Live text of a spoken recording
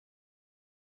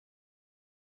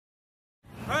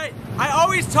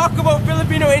always talk about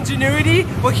Filipino ingenuity,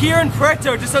 but here in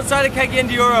Puerto, just outside of Cagayan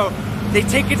de Oro, they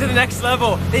take it to the next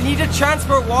level. They need to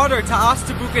transport water to us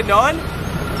to Bukidnon.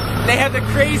 They have the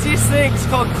craziest things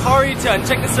called Kariton.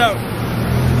 Check this out.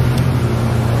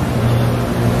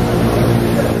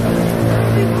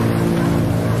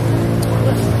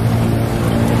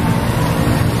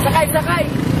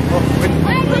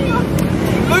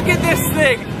 Look at this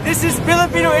thing. This is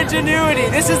Filipino ingenuity.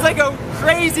 This is like a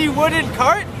crazy wooden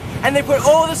cart, and they put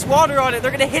all this water on it.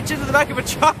 They're gonna hitch it to the back of a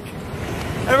truck,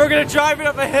 and we're gonna drive it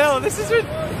up a hill. This is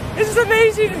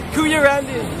amazing. Kuya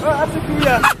Randy. Oh, that's a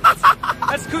Kuya.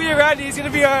 That's Kuya Randy. He's gonna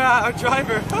be our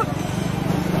driver.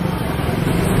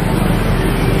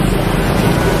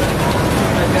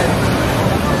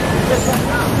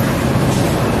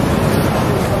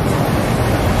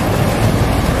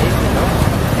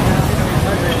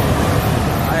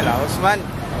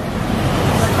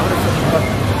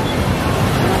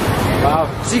 Wow.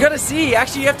 So you gotta see,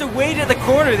 actually you have to wait at the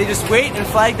corner. They just wait and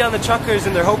flag down the truckers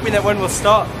and they're hoping that one will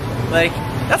stop. Like,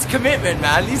 that's commitment,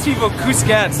 man. These people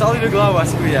kuskan. Solid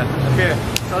glawas, kuya. Up here.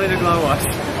 Solid glawas.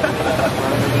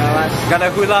 Gana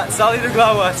hulat. Solid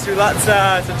glawas. Hulat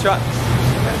sa truck.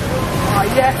 Oh,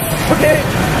 yes. Okay.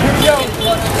 Here we go.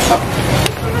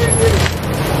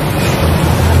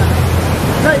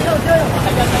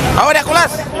 Awan ya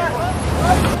kulas.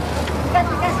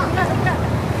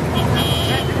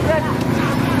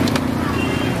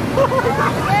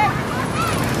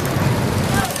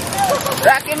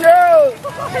 Rock and roll.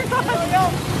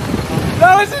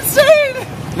 That was insane.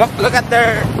 Look at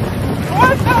there.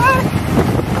 What the heck?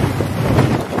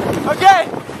 Okay,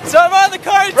 so I'm on the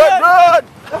car. Run.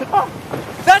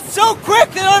 That's so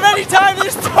quick. They don't have any time to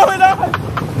just throw it on.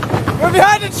 We're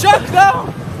behind the truck now.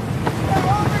 They're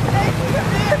overtaking the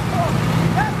vehicle!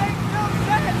 That makes no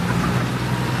sense!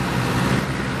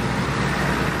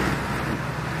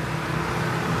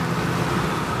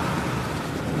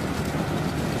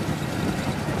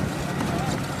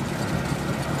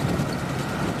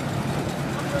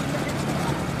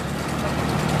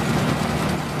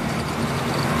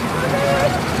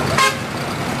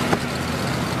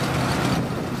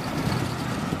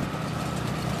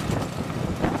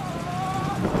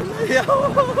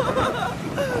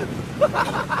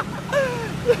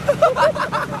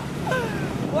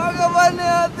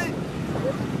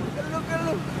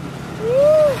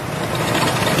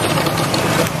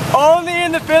 Only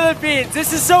in the Philippines.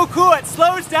 This is so cool. It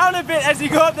slows down a bit as you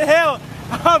go up the hill.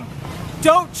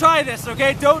 Don't try this,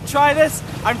 okay? Don't try this.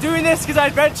 I'm doing this because I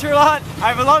adventure a lot. I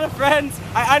have a lot of friends.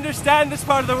 I understand this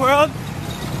part of the world.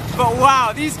 But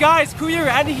wow, these guys, Kuya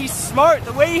Randy, he's smart.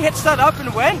 The way he hitched that up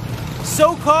and went,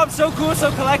 so calm, so cool,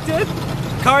 so collected.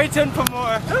 Kariton for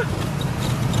more.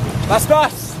 Las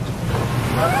Bas.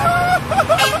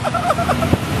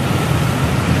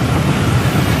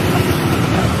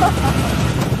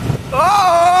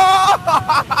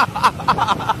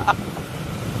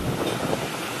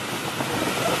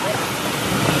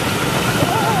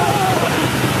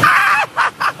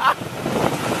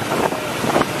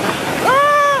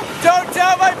 Don't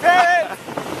tell my parents!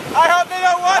 I hope they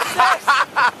don't watch this!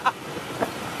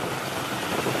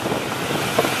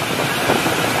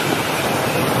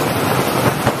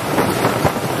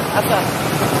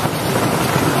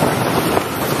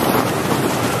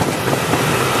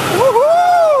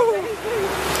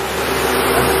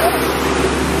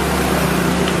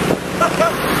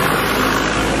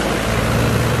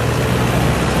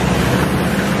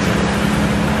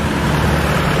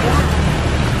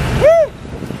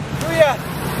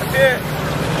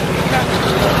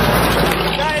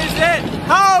 That is it!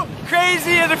 How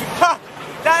crazy is it?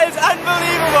 That is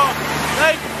unbelievable!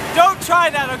 Like, don't try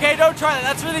that, okay? Don't try that.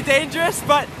 That's really dangerous,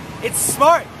 but it's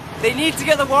smart. They need to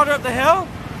get the water up the hill.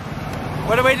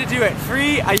 What a way to do it.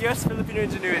 Free ayos Filipino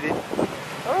ingenuity.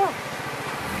 Oh.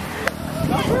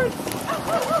 Backwards!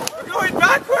 We're going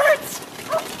backwards!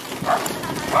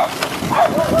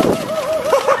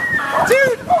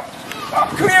 Dude!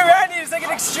 Kuya Randy is like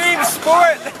an extreme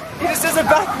sport. He just does a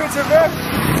backwards reverse.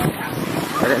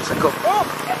 Oh,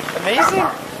 amazing.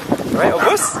 Right,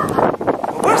 obus?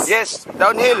 Obus? Yes,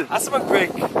 downhill. Asa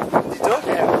mag-brake? Dito?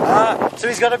 So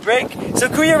he's got a brake. So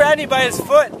Kuya Randy by his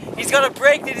foot, he's got a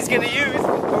brake that he's going to use.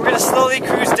 But we're going to slowly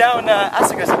cruise down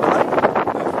Asagas.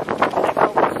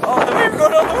 Oh, the way we're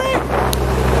going all the way.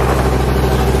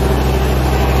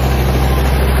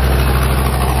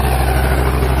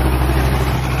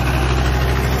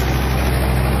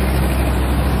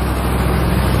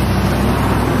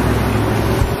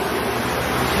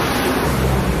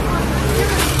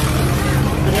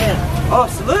 Oh,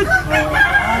 salud!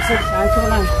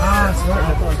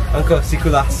 Smart. Uncle, si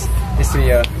Kulas. Is to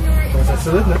what's that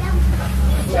salute?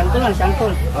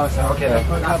 Oh, so,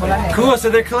 okay. Cool, so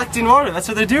they're collecting water. That's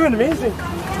what they're doing. Amazing.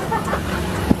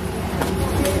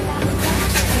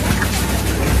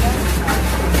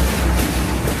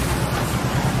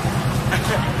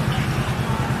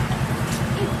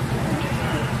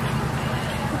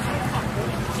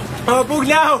 Oh,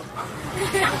 bugnaw!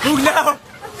 Bugnaw!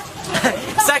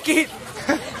 Sakit!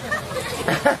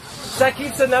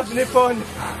 Sakit sa nipon.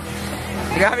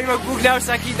 Grabe magbugnaw,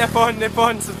 sakit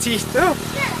nipon sa teeth. Oh.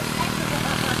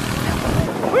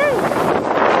 Woo!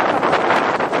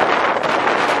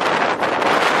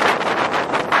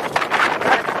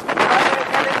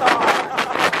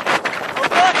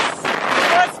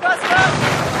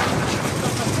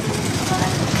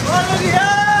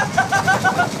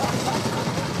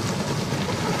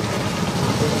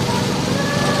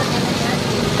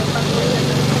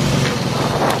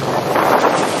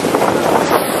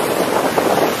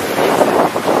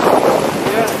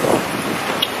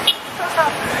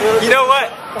 You know what?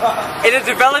 In a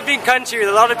developing country with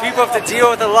a lot of people have to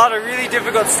deal with a lot of really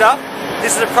difficult stuff,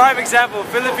 this is a prime example of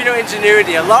Filipino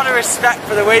ingenuity. A lot of respect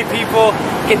for the way people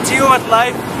can deal with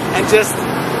life and just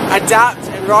adapt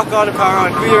and rock on and power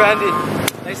on. Kuya Randy.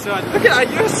 Nice one. Look at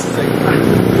Ayus.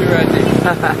 Kuya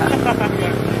Randy.